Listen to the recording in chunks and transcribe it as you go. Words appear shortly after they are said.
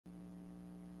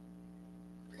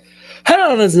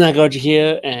Hello, this is Nagoji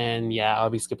here, and yeah, I'll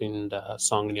be skipping the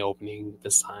song in the opening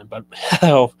this time, but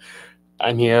hello,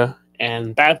 I'm here,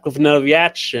 and back with another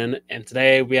reaction, and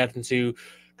today we have to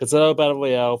Godzilla Battle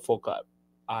Royale full cut.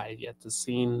 I yet to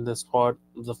seen this part,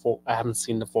 I haven't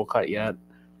seen the full cut yet.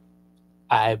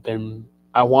 I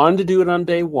wanted to do it on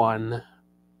day one,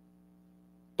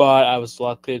 but I was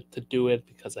lucky to do it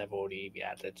because I've already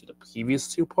reacted to the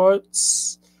previous two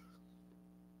parts.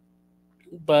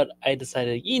 But I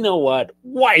decided, you know what,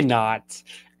 why not?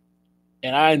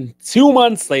 And I'm 2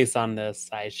 months late on this.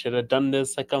 I should have done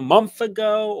this like a month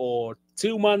ago or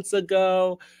 2 months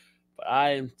ago, but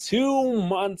I am 2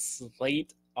 months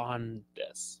late on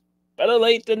this. Better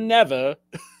late than never,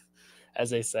 as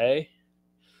they say.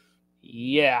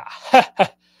 Yeah,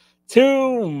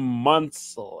 2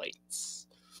 months late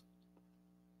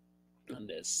on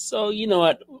this. So, you know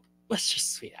what? Let's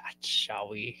just react, shall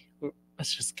we?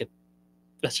 Let's just get,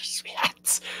 let's just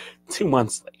react. 2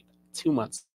 months late. 2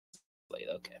 months late,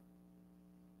 okay.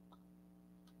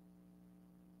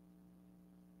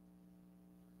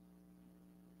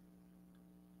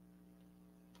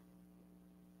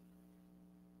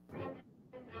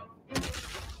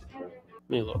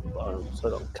 Let me look so I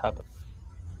don't cover.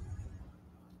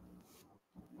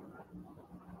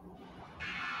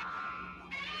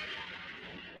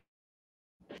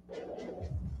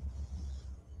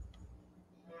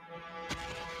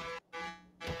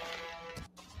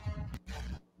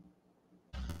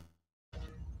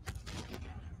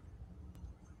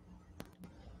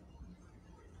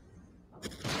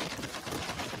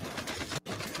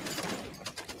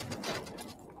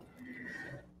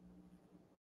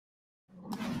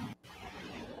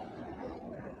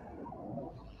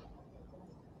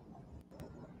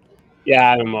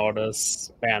 Yeah, I remember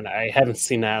this. Man, I haven't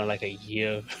seen that in like a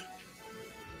year.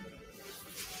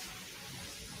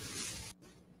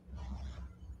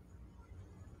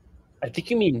 I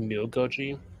think you mean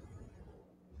Milgoji.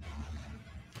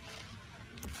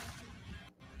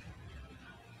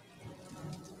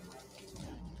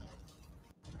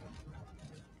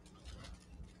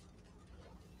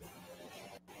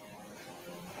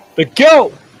 The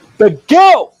GOAT! The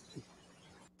GOAT!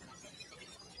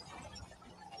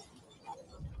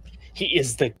 He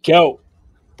is the GOAT.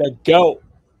 The GOAT.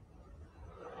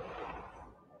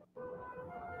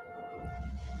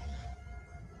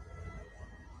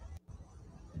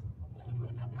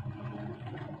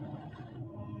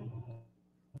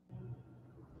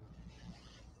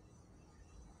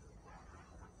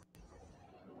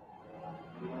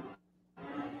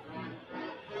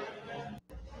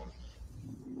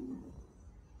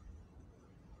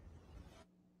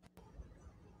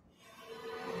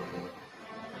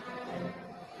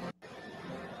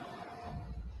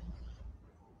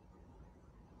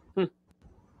 Hmm.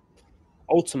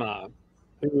 Ultima,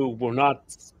 who will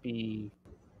not be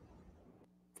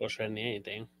frustrating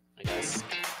anything, I guess.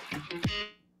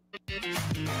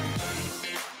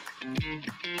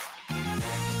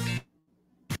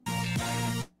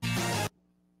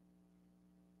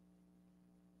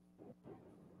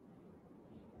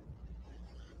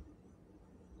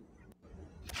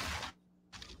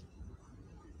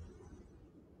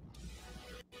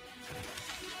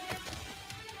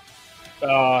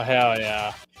 Oh, hell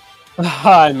yeah.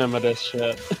 I remember this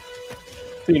shit.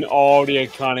 Seeing all the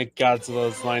iconic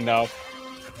Godzillas lined up,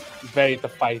 ready to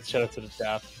fight each other to the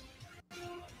death.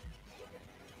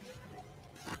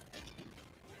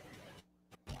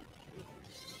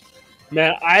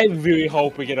 Man, I really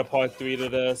hope we get a part 3 to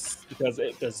this because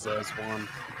it deserves one.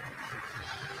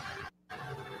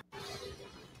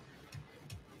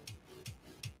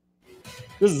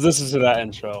 This is to that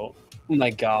intro. Oh my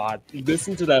god,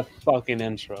 listen to that fucking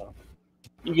intro.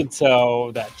 You can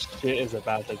tell that shit is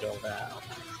about to go down.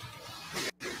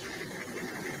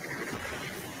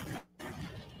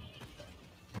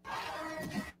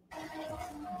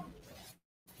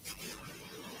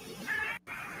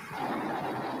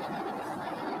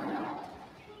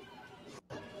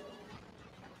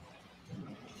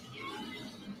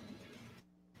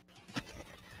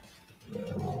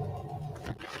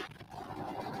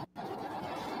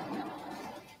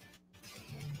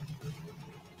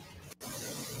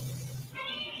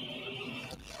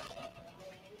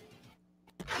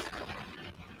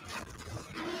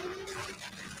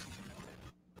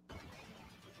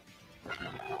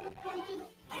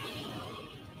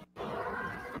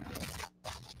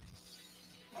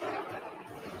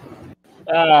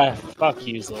 Ah, fuck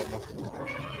you, Zilma.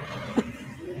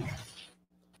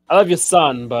 I love your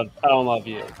son, but I don't love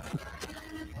you.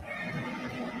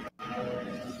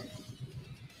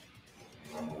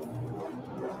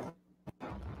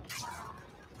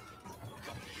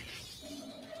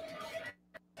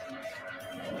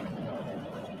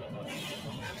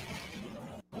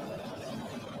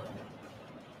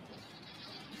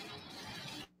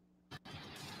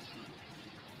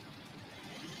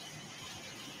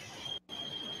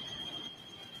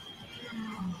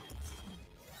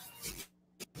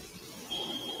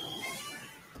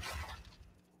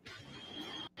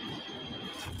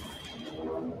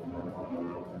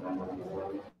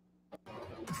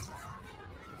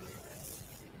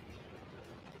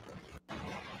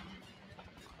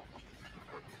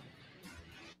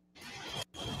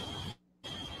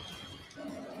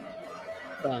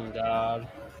 Oh God.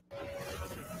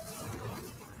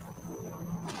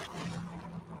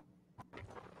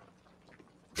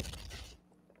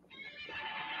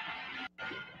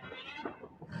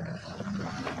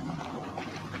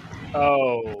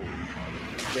 Oh,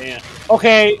 damn.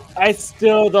 Okay, I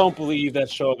still don't believe that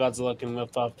Showa Godzilla can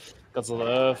lift off Godzilla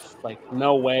Earth. Like,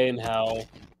 no way in hell.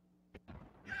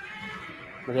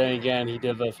 But then again, he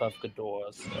did lift off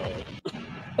Ghidorah, so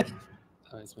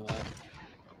that makes me laugh.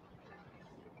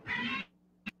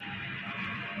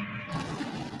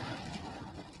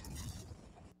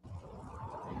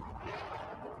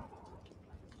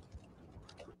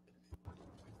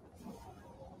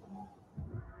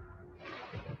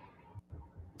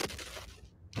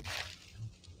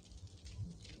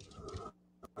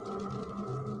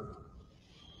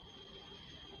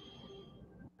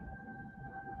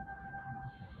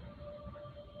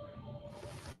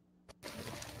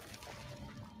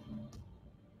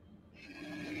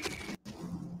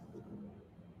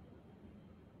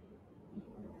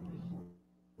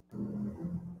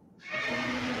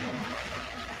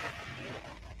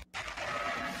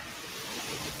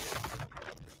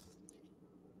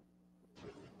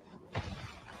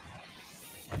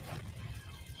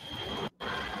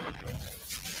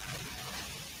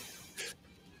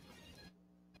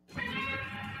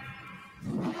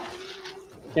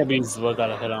 Yeah, but he's still got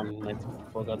a hit on like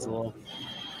before Godzilla.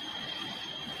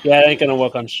 Yeah, it ain't gonna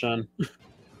work on Shun.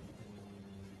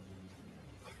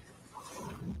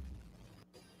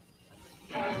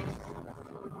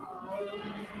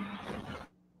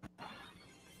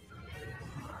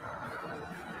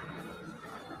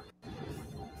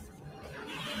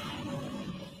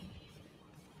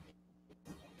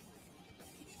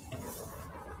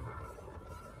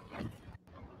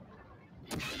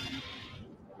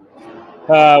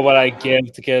 What I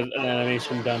give to get an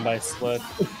animation done by Slick.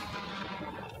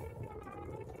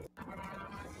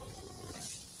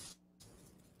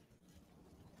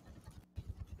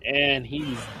 And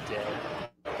he's dead.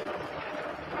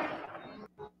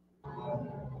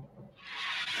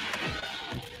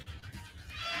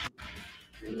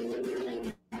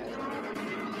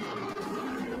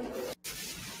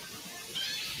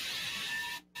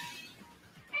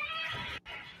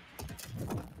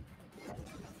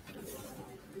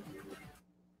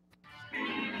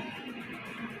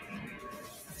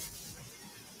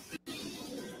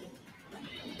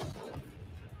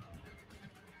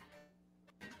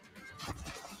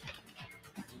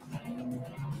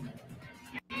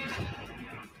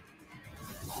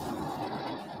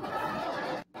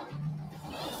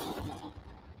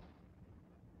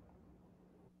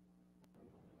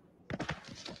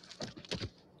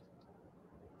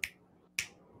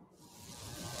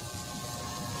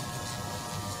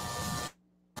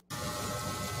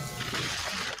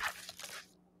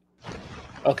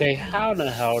 Okay, how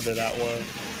the hell did that work?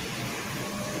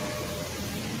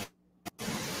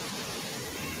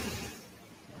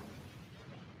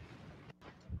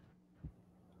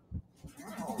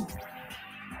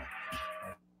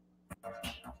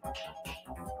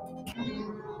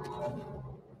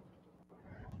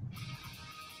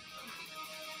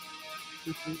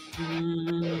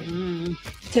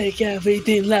 Take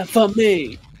everything left from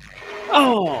me.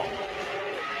 Oh.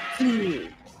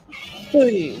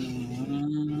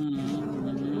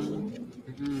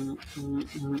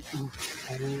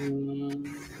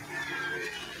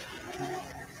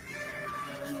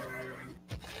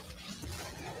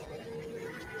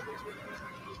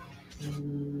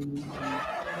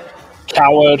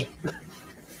 Coward.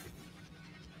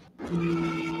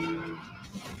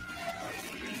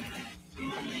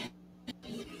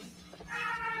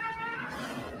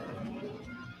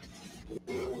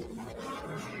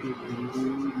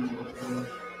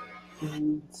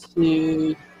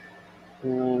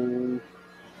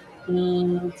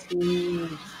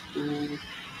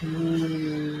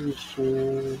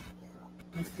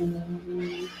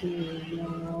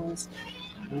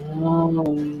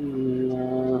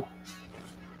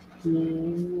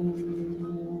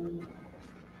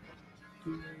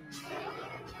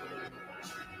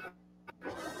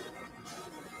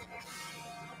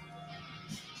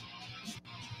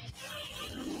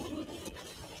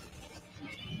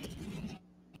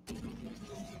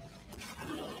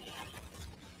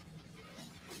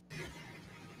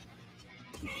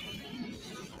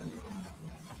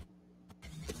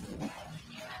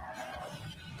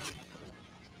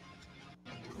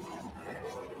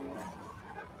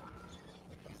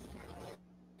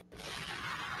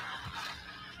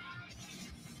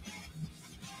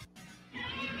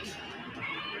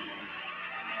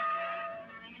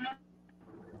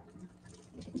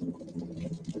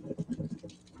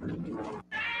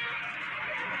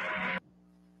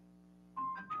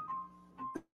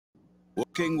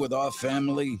 Working with our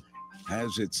family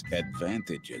has its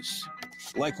advantages.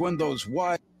 Like when those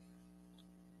wide.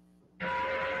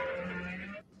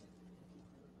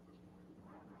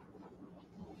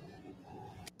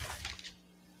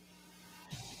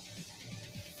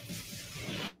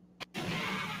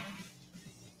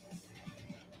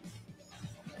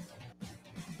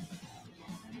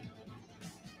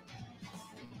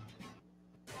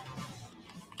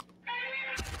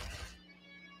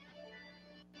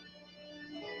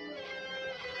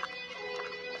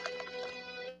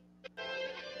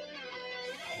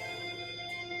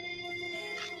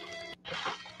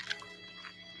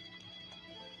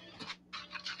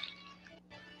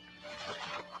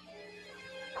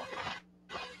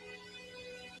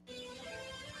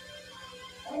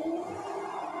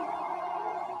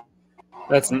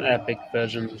 That's an epic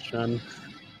version, Sean.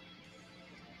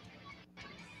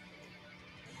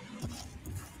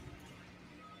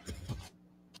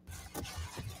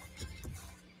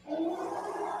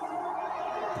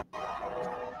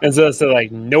 And so they're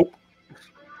like, nope,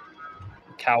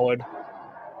 coward.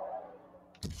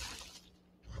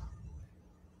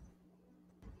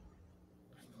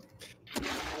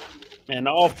 And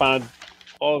all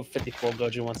 54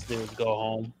 Goji wants to do is go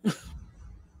home.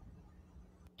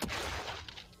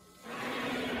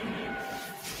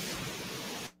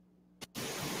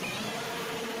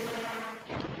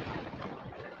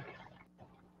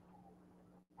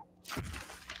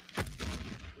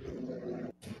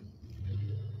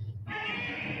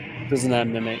 Doesn't that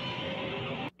mimic?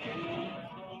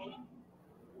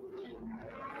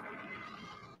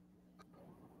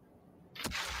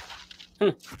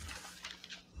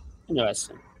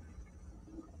 Interesting.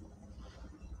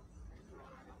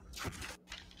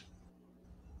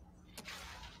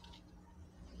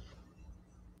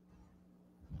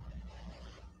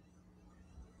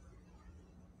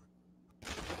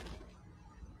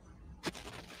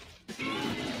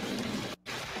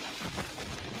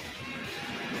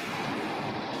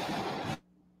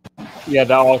 Yeah,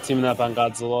 they're all teaming up on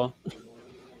Godzilla.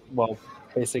 Well,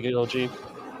 basically Goji.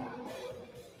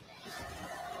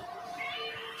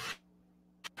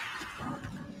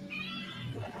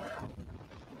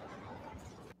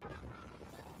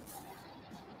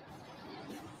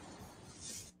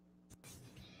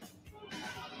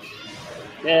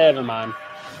 Never mind.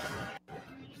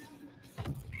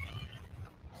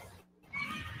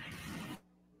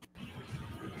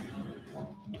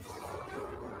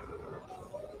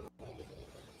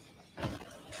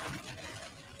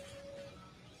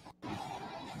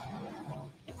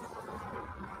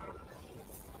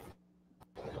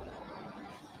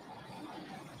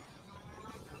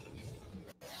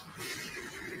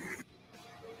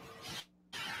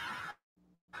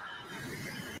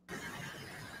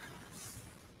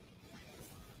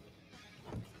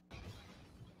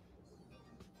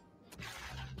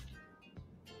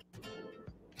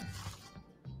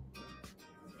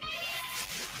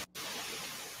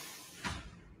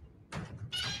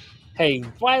 Hey,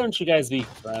 why don't you guys be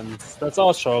friends? That's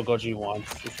all Shorogoji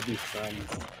wants, is to be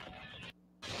friends.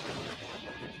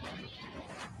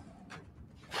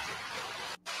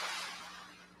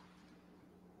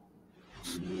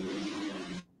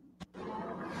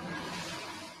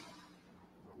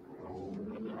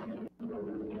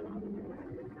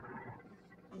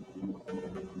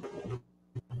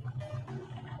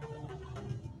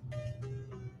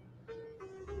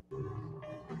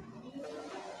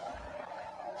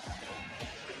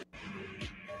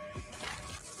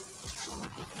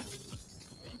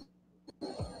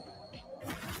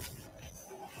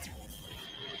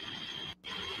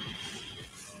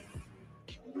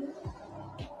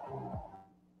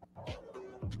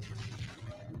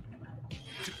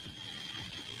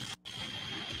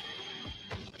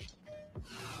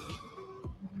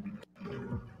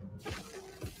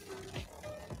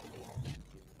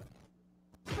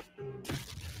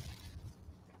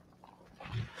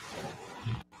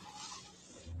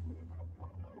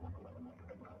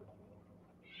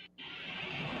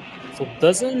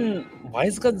 So why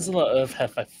does Godzilla Earth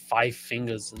have like 5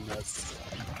 fingers in this?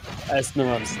 As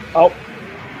neurons. Oh,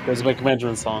 there's my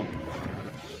Commandment song.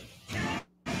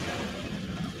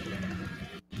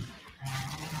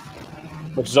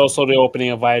 Which is also the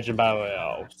opening of Voyage Battle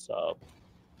Royale, so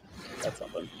that's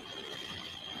something.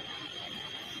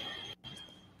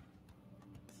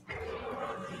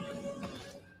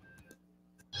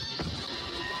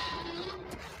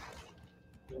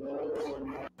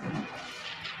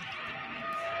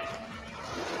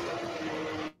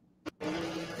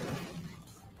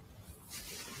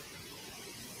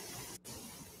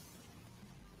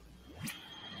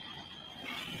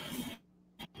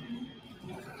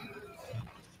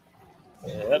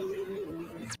 Yep.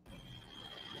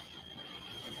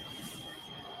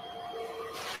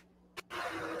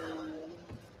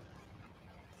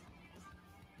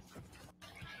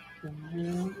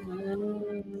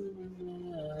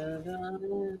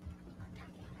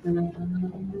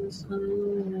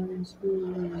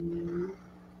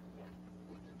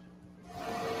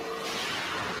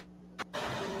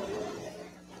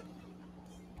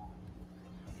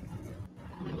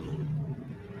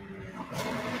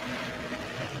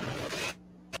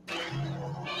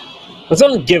 Let's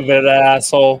not give it an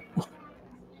asshole.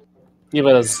 Give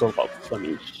it a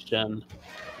sublimation.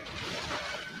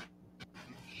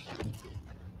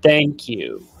 Thank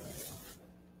you.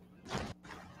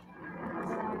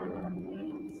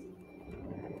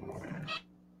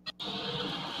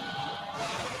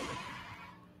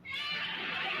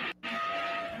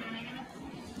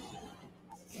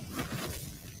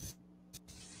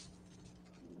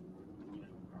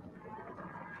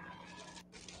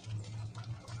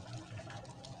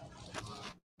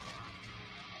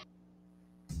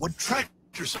 What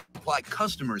Tractor Supply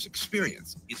customers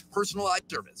experience is personalized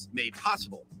service made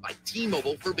possible by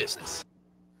T-Mobile for Business.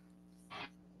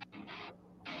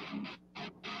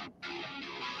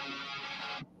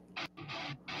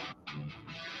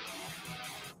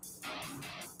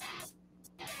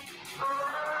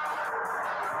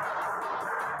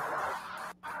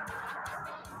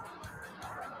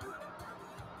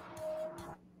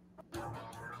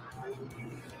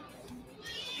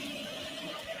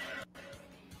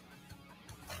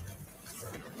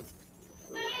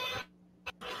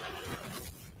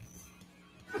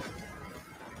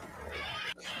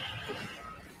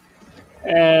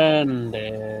 And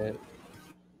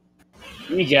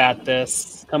you got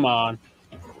this. Come on.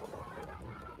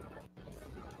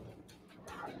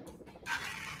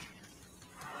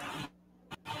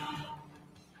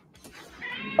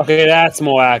 Okay, that's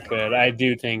more accurate. I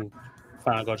do think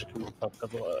Final Godzilla can fuck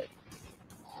up.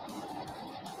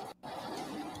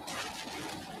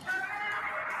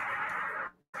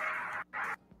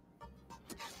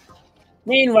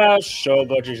 Meanwhile,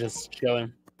 Shogoji just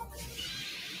chilling.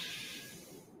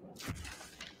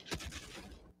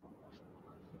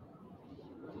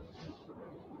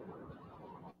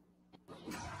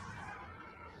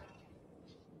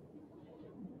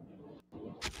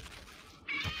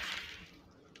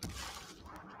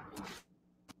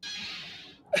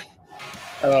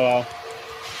 LOL.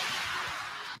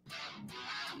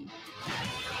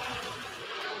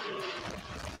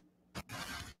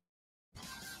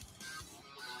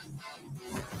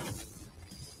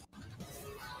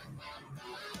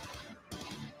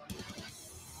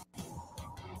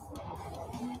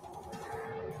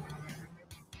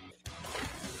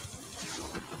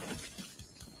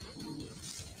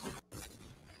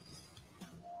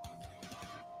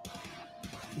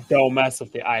 Don't mess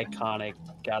with the iconic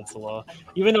Godzilla.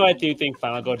 Even though I do think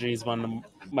Final Goji is one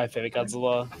of my favorite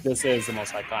Godzilla, this is the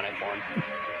most iconic one.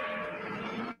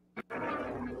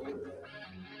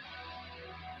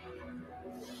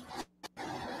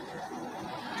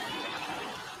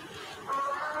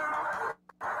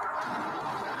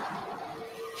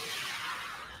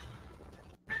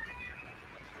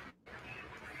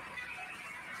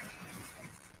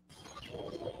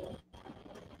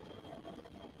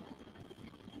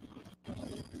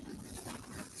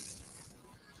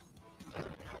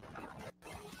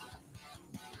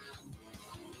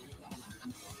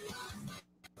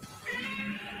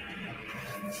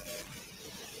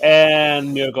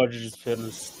 And Miyogoji just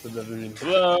finished the living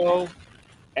below.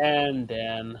 And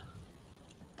then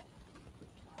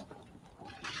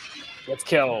gets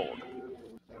killed.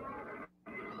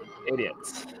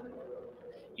 Idiots.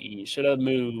 He should have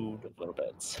moved a little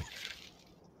bit.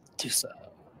 Do so.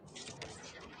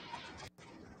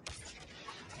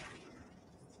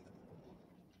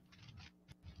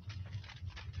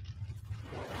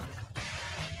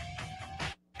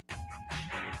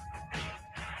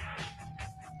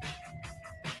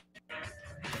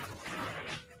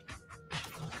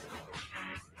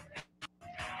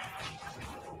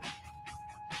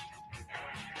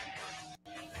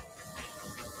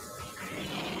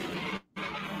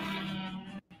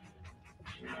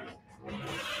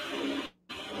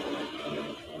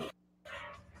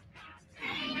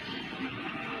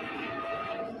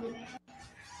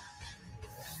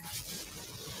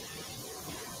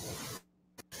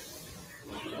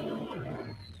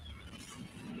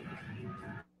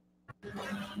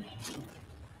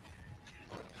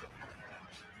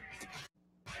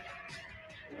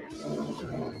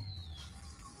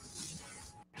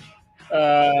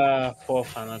 Poor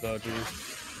Final Goji.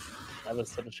 Never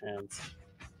stood a chance.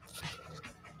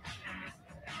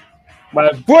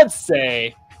 But I would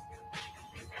say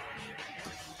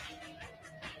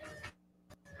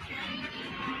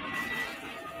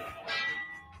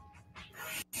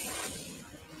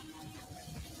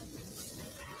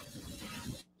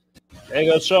there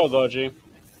you go, show Goji.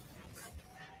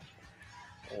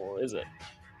 Or is it?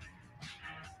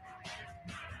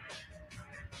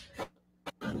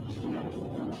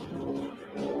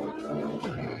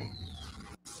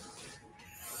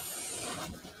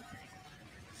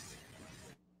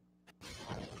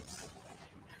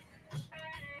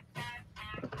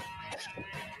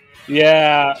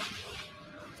 Yeah,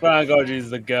 Fun Goji's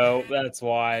the GOAT. That's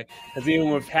why. Because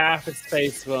even with half his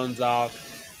face bones off,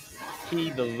 he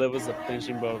delivers a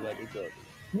finishing blow like a GOAT.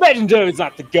 Legendary's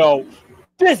not the GOAT.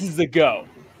 This is the GOAT.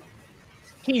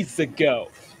 He's the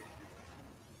GOAT.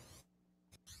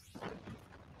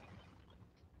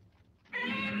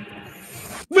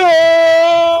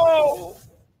 No!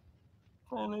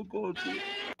 Final Goji.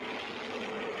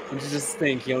 And you just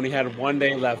think he only had 1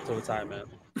 day left to retirement.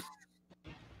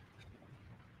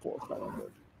 Poor Final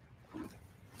Goji.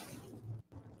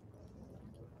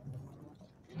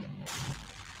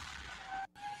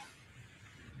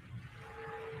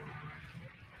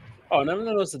 Oh, I never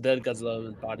noticed the dead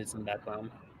Godzilla bodies in the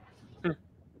background.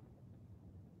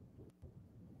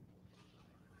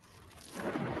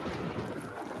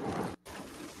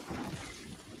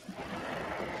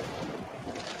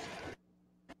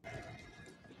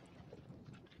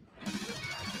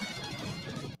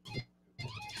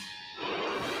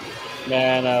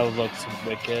 Man, that looks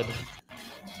wicked.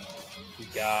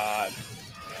 God.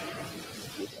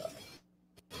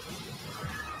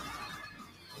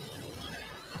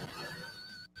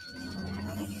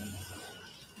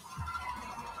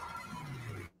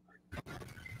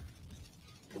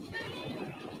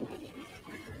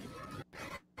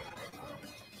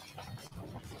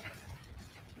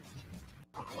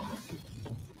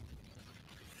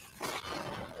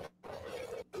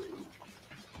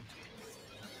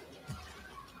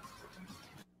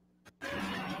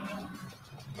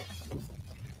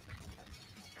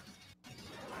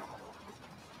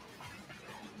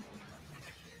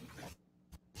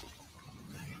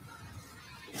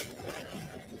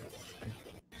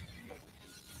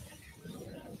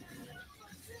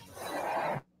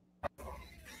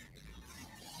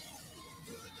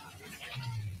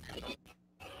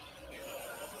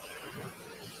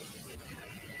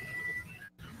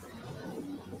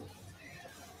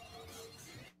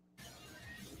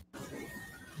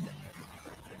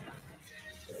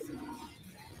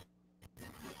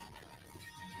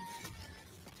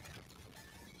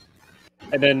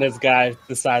 And then this guy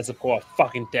decides to pull a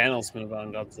fucking Thanos move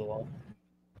on Godzilla.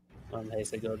 On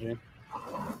Heisei Goji.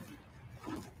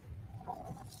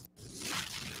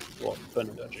 Well, Fun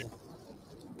Goji.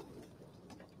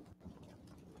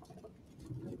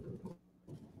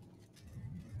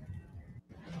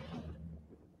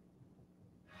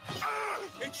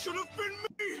 It should have been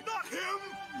me, not him.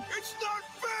 It's not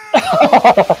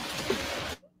fair.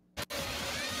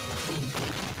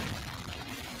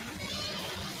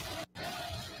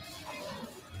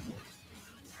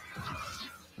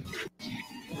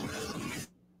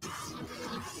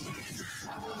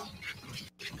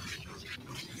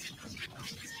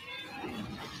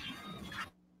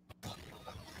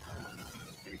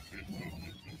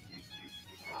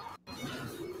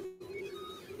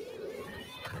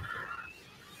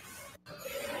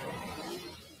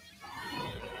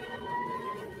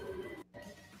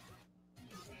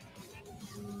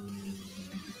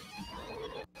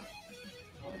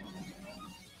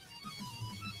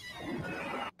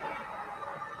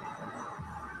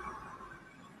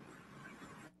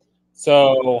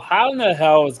 So, how in the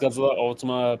hell is Godzilla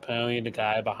Ultima apparently the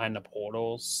guy behind the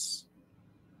portals?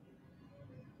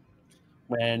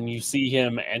 When you see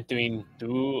him entering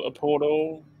through a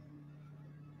portal,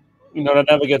 you know, that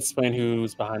never gets explained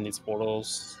who's behind these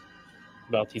portals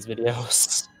about these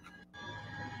videos.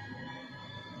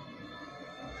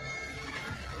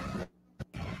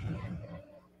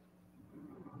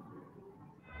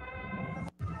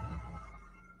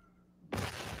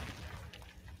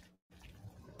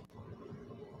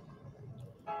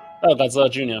 Oh, Godzilla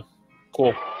Jr.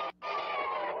 Cool.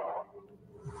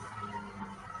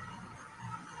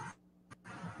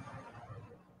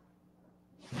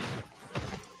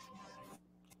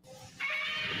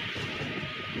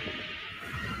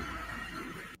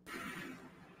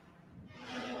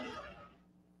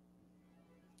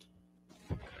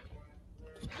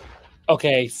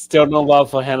 Okay, still no love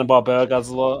for Hanna-Barbera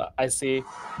Godzilla, I see.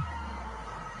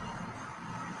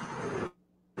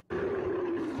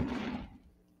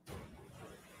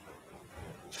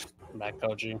 Back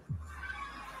Goji.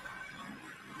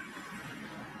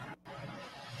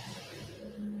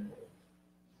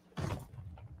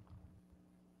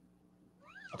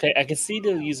 Okay, I can see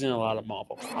they're using a lot of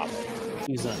Marvel comics.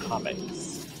 Using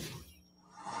comics.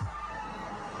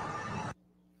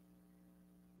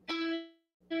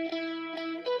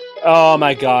 Oh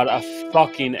my god, a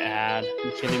fucking ad.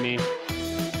 You kidding me?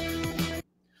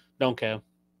 Don't care.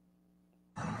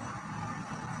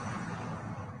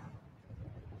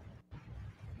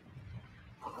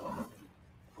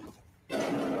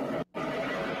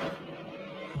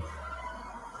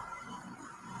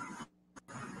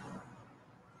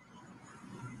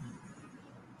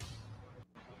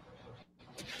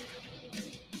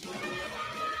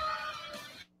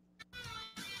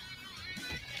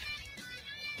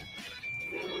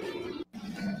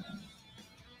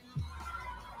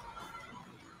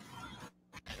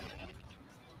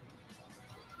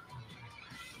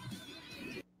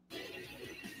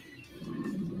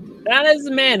 Not as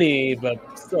many, but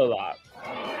still a lot.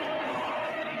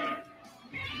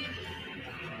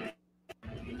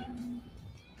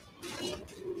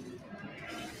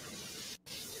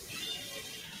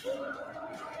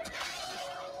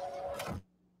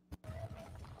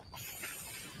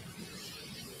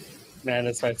 Man,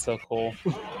 this fight's so cool.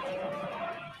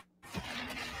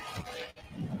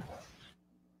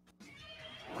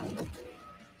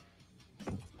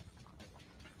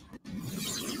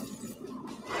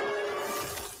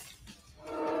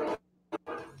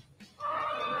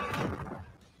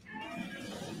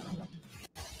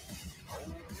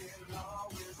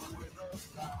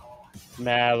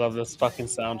 Man, I love this fucking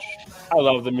sound. I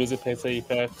love the music picks that he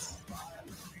picks.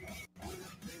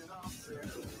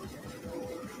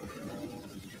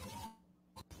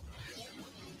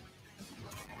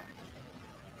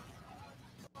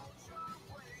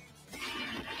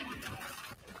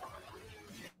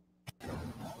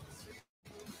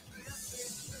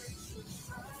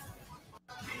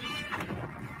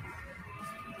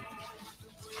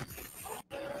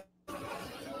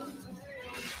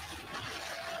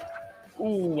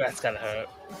 Ooh, that's gotta hurt.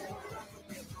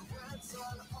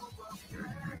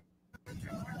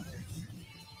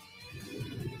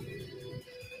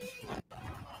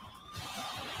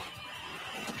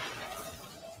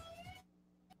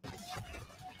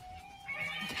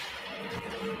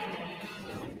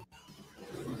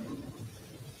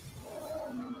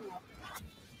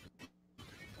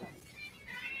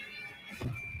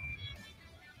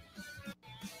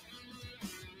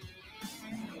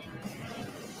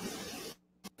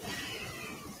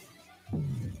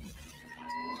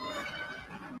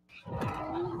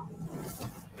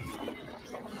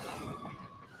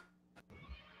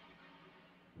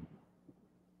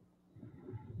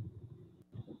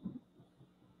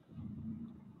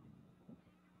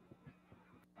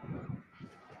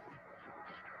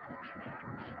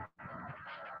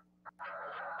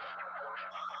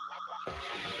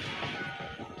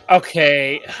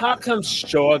 Okay, how come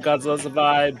sure Godzilla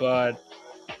survived, but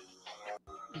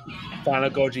Final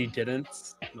Goji didn't?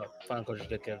 No, Final Goji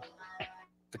did give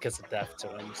the kiss of death to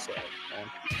him, so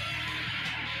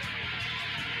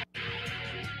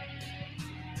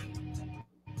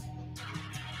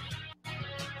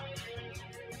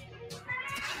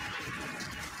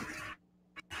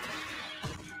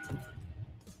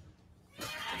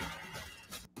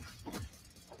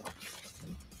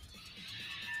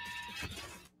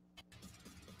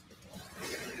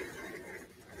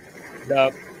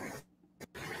Yup.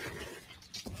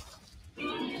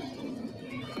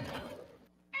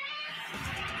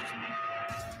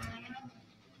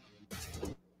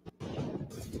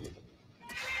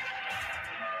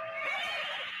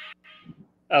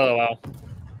 LOL.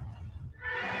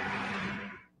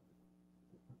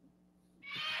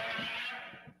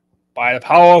 By the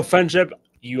power of friendship,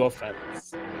 you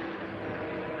offense.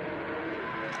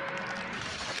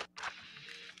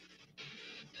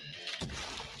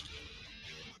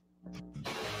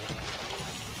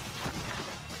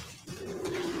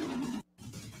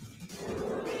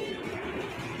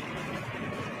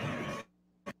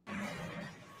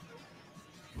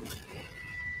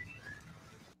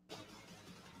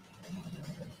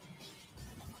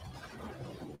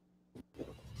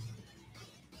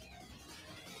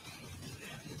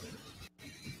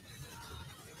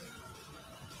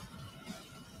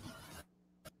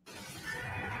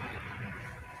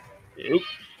 Yep.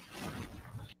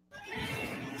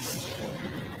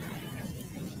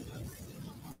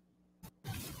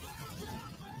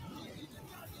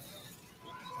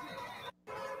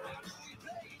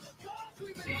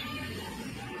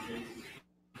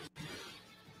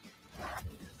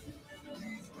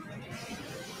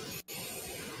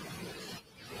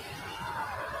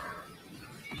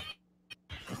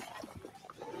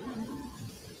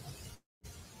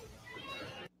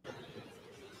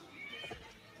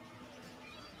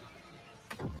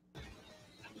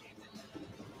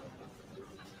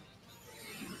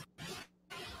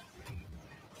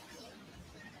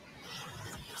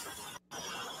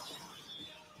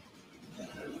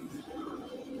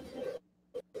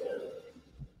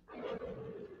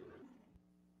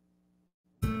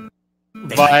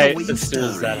 Right as soon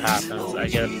as that happens, I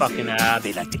get a fucking ad.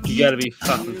 You gotta be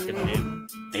fucking kidding me.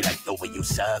 They like the way you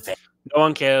serve it. No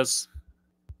one cares.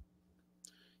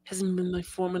 Hasn't been like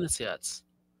 4 minutes yet.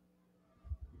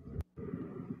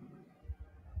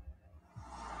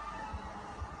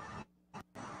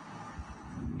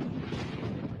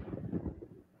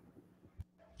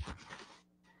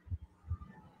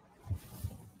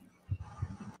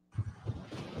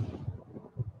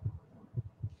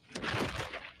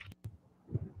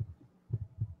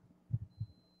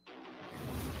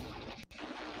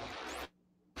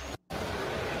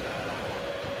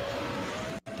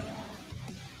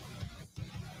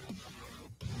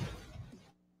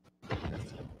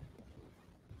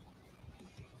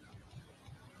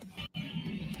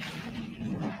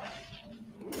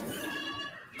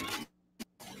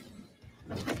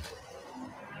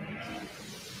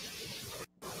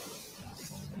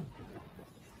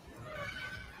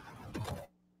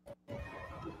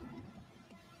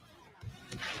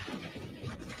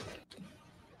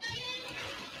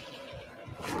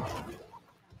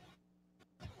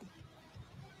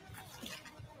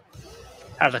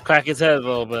 Have to crack his head a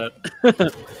little bit.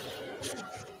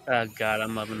 Oh god,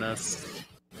 I'm loving this.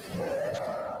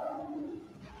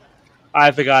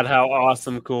 I forgot how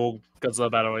awesome cool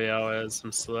Godzilla Battle Royale is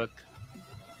from Slick.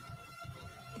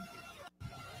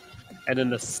 And then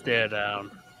the stare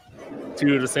down.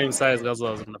 Two of the same size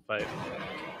Godzilla's in the fight.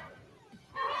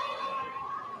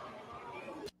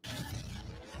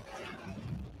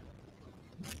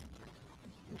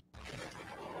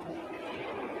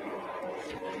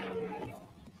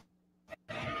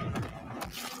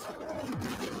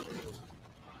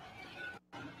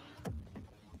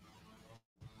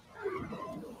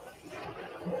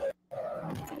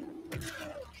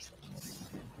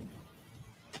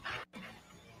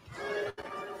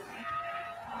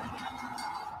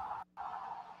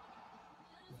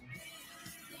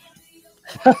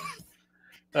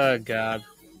 Oh god.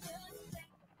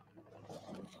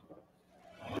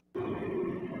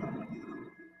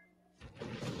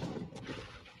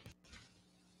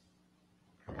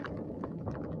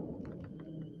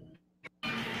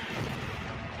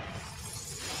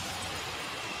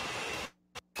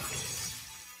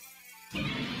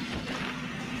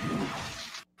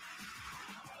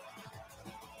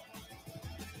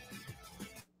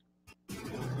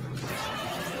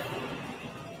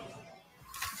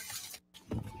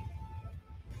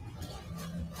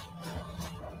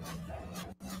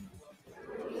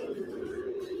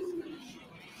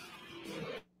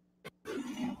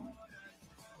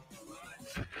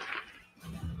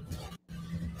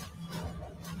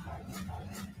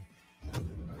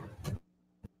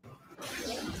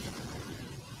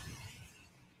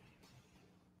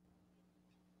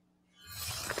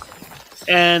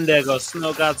 And there goes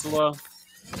Snow Godzilla.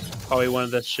 Probably one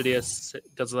of the shittiest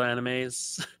Godzilla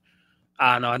animes.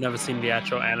 I don't know, I've never seen the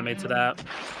actual anime to that,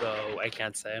 so I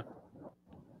can't say.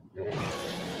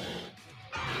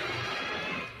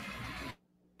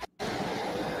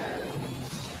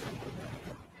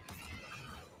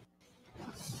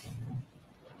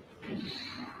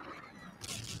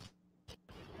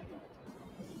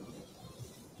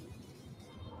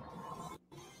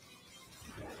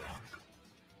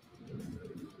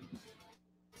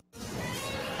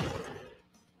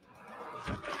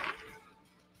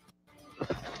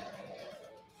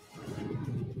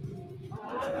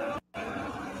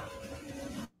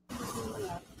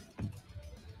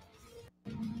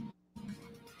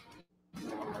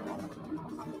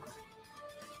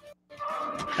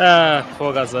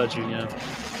 Poor Godzilla Jr.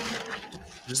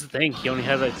 Just to think, he only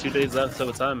had like 2 days left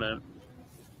of time, man.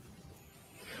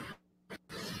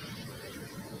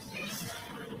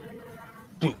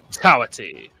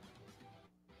 Brutality.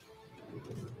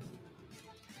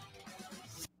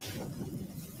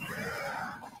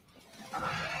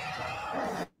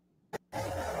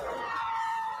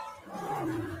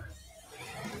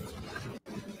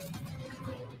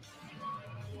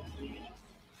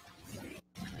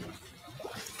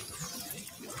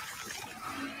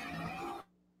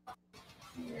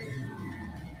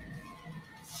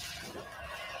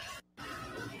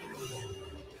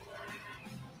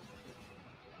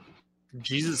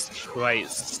 Jesus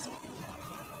Christ.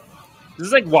 This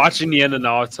is like watching the end of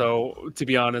Naruto, to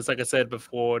be honest. Like I said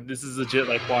before, this is legit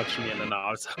like watching the end of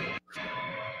Naruto.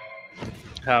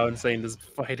 How insane this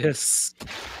fight is.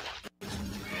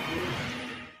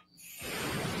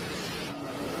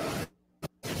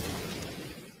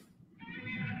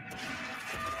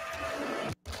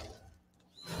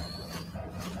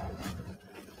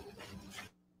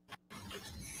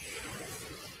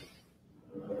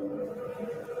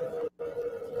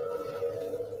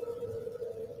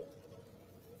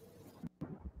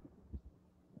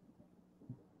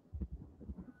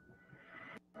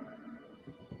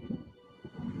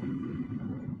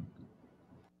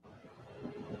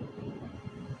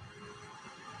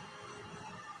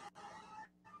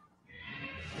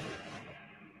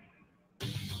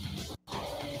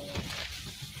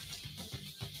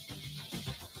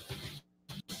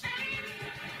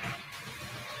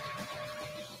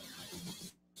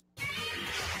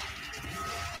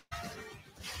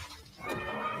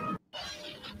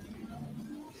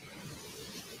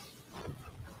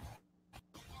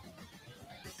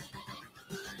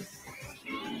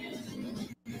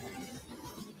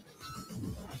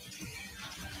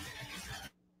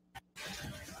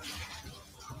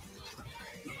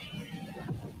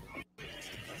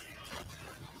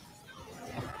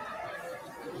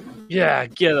 Yeah,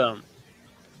 get him.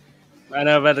 I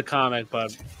never read the comic,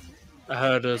 but I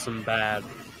heard there's some bad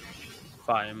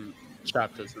fighting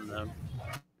chapters in them.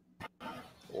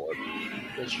 Or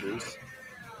issues.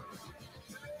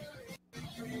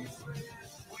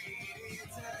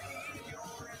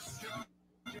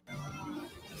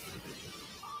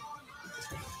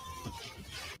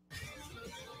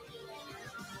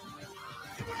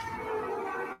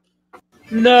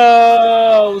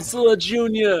 No! Zilla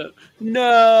Jr.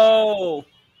 No!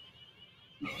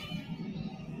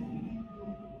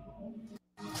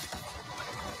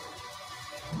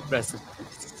 Rest in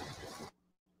peace.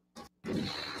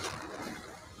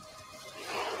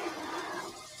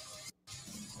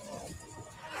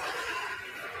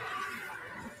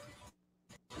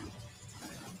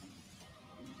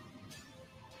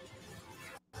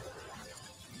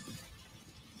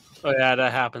 Oh yeah,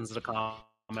 that happens in the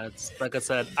comments. Like I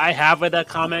said, I have read that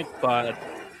comic, but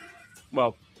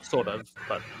well, sort of.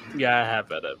 But yeah, I have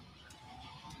read it.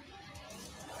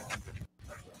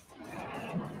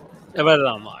 I read it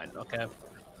online. Okay.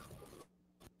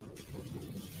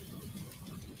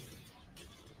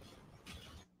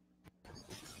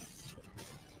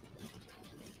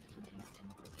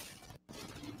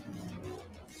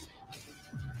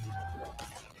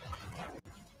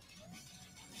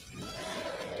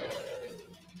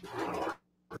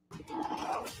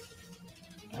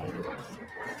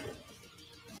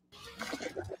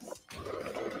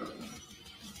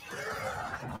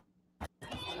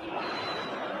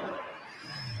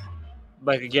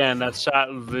 Like again, that shot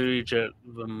Vegeta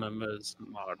remembers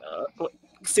Marta.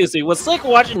 Seriously, was Slick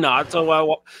watching Naruto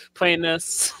while playing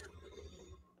this?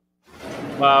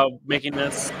 While making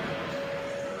this?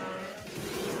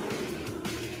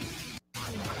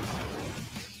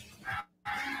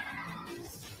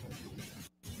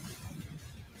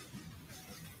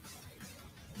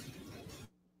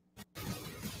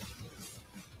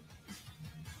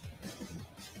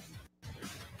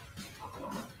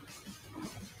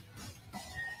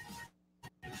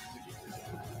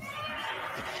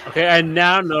 Okay, I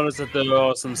now notice that there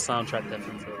are some soundtrack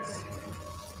differences.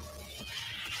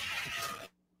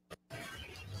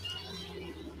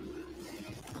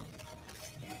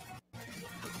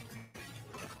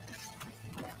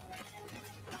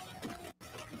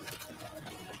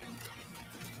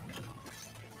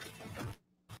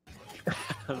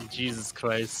 Jesus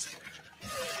Christ.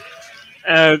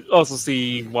 And also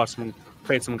watch some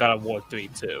play some God of War 3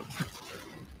 too.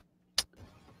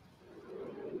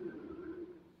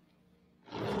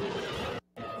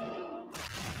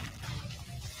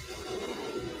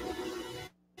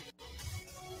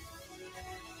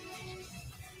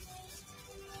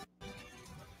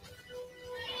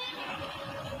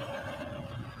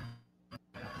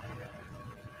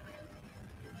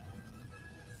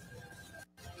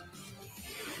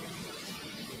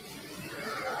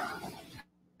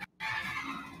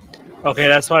 Okay,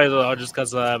 that's probably the largest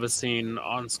Godzilla I've ever seen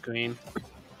on screen.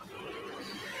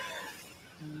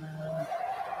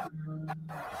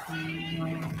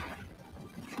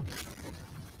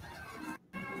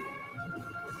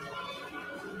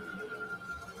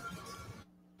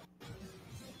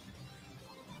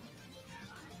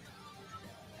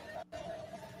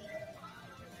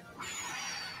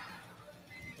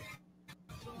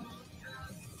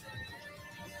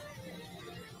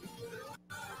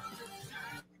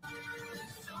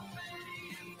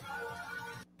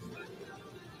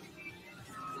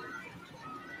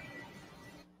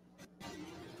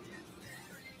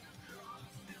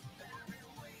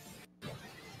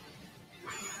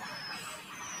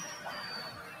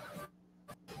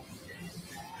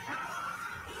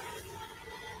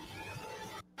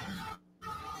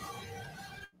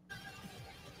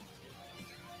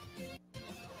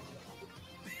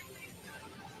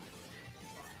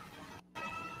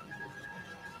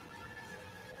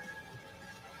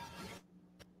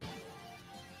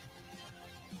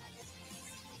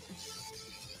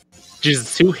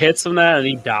 Jesus, 2 hits from that and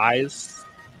he dies.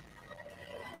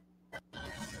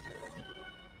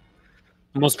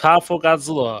 Most powerful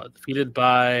Godzilla defeated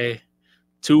by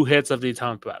 2 hits of the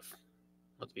atomic breath.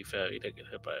 But to be fair, he did get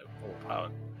hit by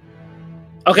overpowered.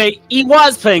 Okay, he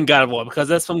was playing God of War because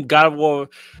that's from God of War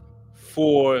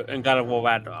 4 and God of War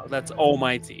Ragnarok. That's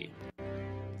almighty.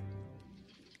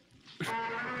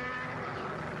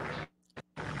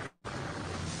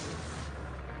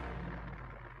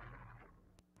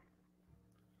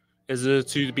 Is it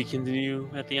to be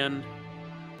continued at the end?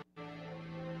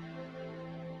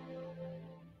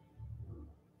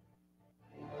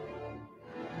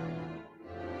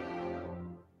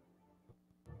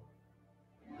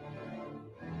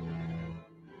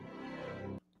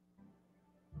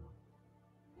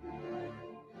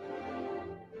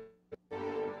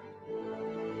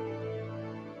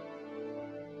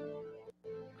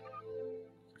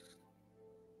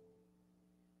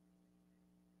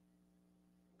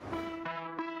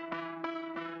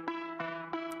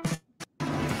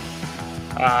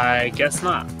 I guess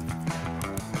not.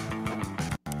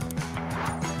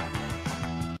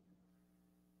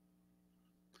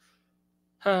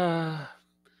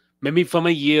 Maybe from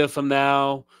a year from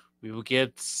now, we will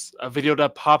get a video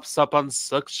that pops up on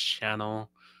Suck's channel.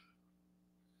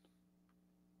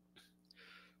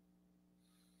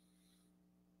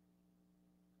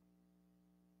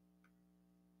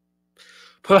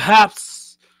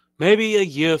 Perhaps, maybe a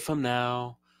year from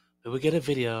now, we will get a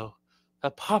video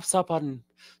that pops up on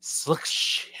Slick's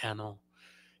channel.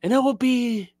 And it will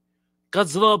be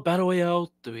Godzilla Battle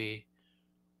Royale 3.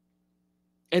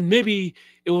 And maybe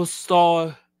it will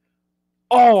star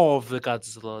all of the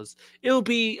Godzillas. It will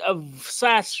be a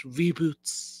slash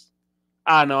reboots.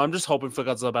 I don't know, I'm just hoping for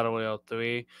Godzilla Battle Royale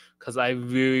 3. Because I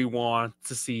really want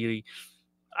to see...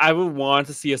 I would want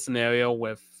to see a scenario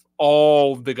with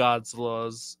all the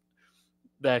Godzillas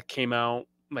that came out,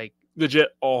 like legit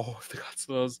all of the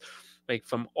Godzillas, like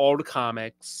from all the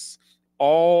comics,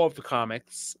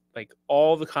 like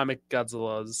all the comic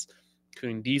Godzillas,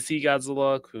 including DC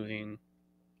Godzilla, including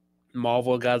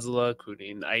Marvel Godzilla,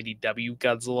 including IDW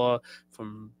Godzilla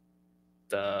from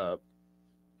the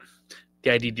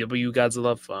IDW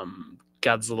Godzilla from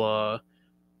Godzilla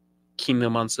Kingdom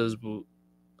of Monsters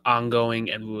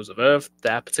Ongoing and Rulers of Earth,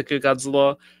 that particular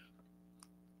Godzilla,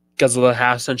 Godzilla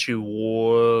Half Century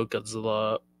War,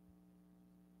 Godzilla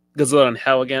in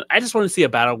Hell again. I just want to see a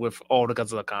battle with all the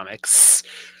Godzilla comics.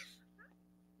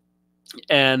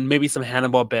 And maybe some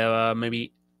Hanna-Barbera,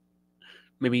 maybe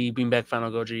bring back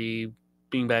Final Goji,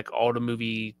 bring back all the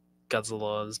movie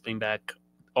Godzillas, bring back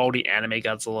all the anime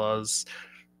Godzillas,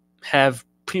 have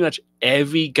pretty much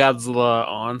every Godzilla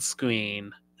on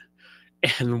screen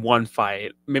in one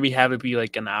fight. Maybe have it be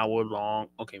like an hour long.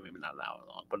 Okay, maybe not an hour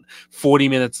long, but 40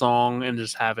 minutes long, and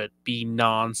just have it be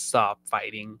non-stop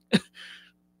fighting.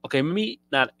 Okay, maybe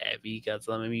not every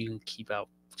Godzilla. Maybe you can keep out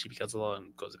Chibi Godzilla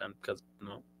and Godzilla because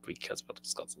we care about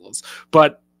those Godzillas.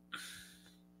 But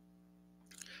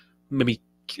maybe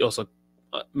also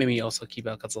keep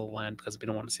out Godzilla Land because we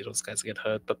don't want to see those guys get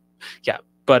hurt. But yeah,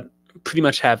 but pretty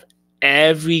much have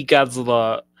every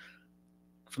Godzilla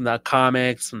from the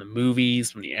comics, from the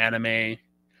movies, from the anime,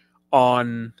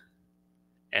 on,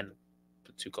 and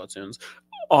the 2 cartoons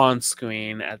on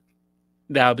screen.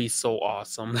 That would be so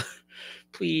awesome.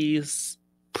 Please,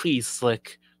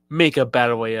 Slick, make a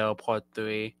Battle Royale Part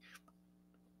 3.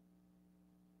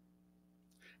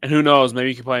 And who knows, maybe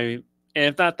you can probably, and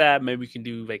if not that, maybe we can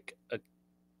do like a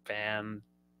fan.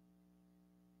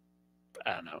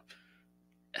 I don't know.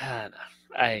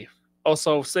 I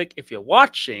also, Slick, if you're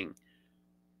watching,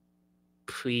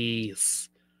 please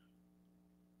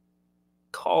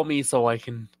call me so I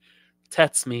can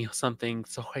text me or something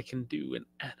so I can do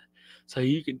so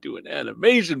you can do an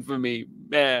animation for me.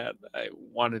 Man, I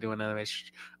want to do an animation.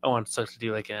 I want Suck to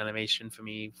do like an animation for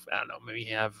me. I don't know, maybe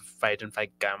have Fight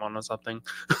Gaimon or something.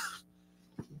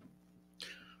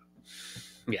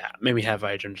 Yeah, maybe have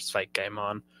Raijin just fight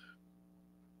Gaimon.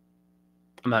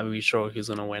 I'm not really sure who's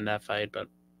gonna win that fight, but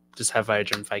just have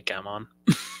Raijin fight Gaimon.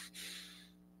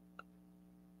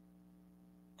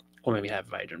 Or maybe have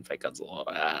Raijin fight Godzilla.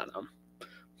 I don't know.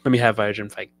 Maybe have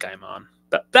Raijin fight Gaimon.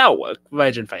 That'll work.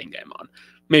 Raijin fighting Gaimon.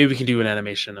 Maybe we can do an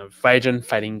animation of Raijin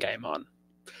fighting Gaimon.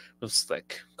 It's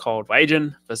like called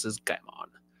Raijin versus Gaimon.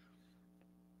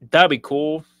 That'd be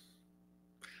cool.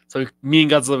 So me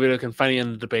and Godzilla video can finally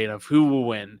end the debate of who will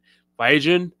win,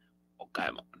 Raijin or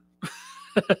Gaimon.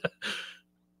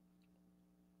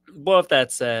 But with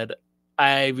that said,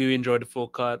 I really enjoyed the full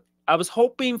cut. I was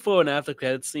hoping for an after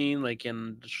credit scene,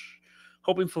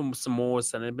 hoping for some more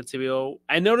Senate material.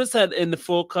 I noticed that in the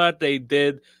full cut they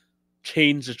did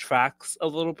change the tracks a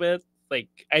little bit. Like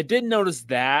I did notice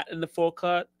that in the full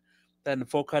cut. That in the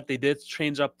full cut they did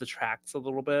change up the tracks a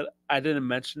little bit. I didn't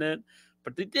mention it,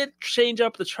 but they did change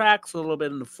up the tracks a little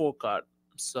bit in the full cut.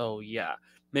 So yeah,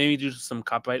 maybe due to some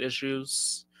copyright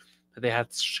issues, they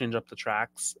had to change up the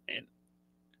tracks.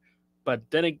 But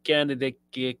then again, they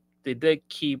did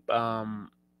keep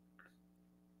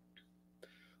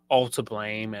all to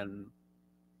blame and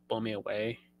blow me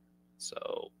away.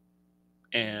 So,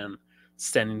 and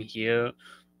standing here.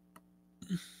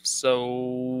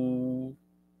 So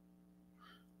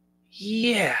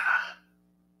yeah,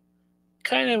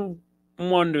 kind of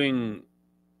wondering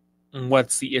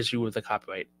what's the issue with the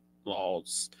copyright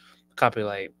laws,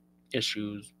 copyright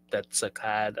issues that's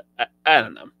had. I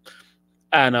don't know.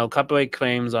 I don't know. Copyright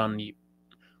claims on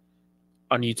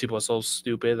YouTube are so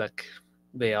stupid. Like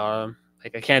they are.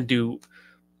 Like I can't do.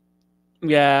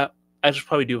 Yeah, I should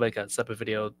probably do like a separate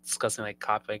video discussing like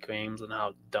copyright claims and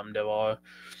how dumb they are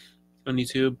on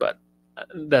YouTube. But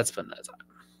that's for another time.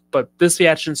 But this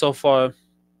reaction so far,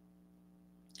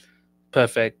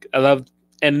 Perfect. I love,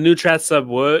 and the new tracks that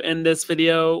were in this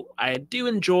video, I do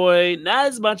enjoy, not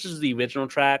as much as the original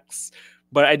tracks,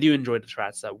 but I do enjoy the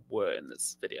tracks that were in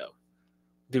this video.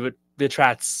 The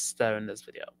tracks that are in this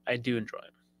video, I do enjoy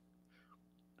them.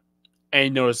 I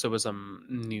noticed there was some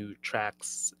new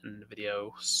tracks in the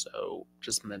video, so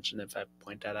just mention if I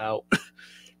point that out.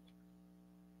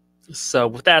 So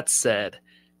with that said,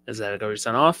 is that go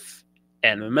sign off,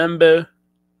 and remember,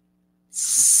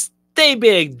 stay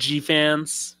big, G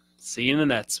fans. See you in the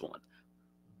next one.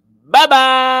 Bye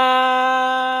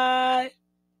bye.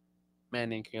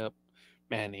 Manny, quit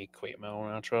my own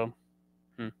outro.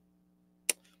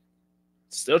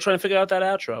 Still trying to figure out that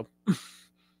outro.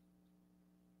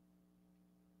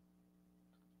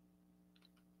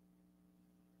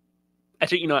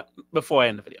 Actually, you know what? Before I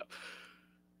end the video,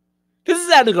 this is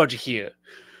Adagoji here.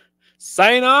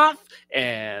 Sign off,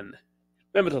 and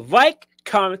remember to like,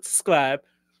 comment, subscribe,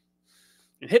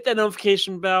 and hit that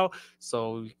notification bell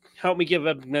so help me get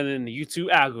recommended in the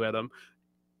YouTube algorithm.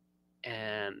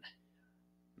 And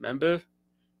remember,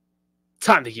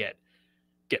 time to get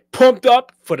pumped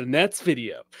up for the next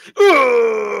video.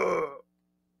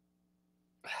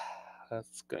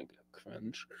 That's gonna get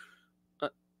cringe.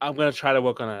 I'm gonna try to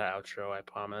work on an outro, I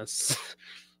promise.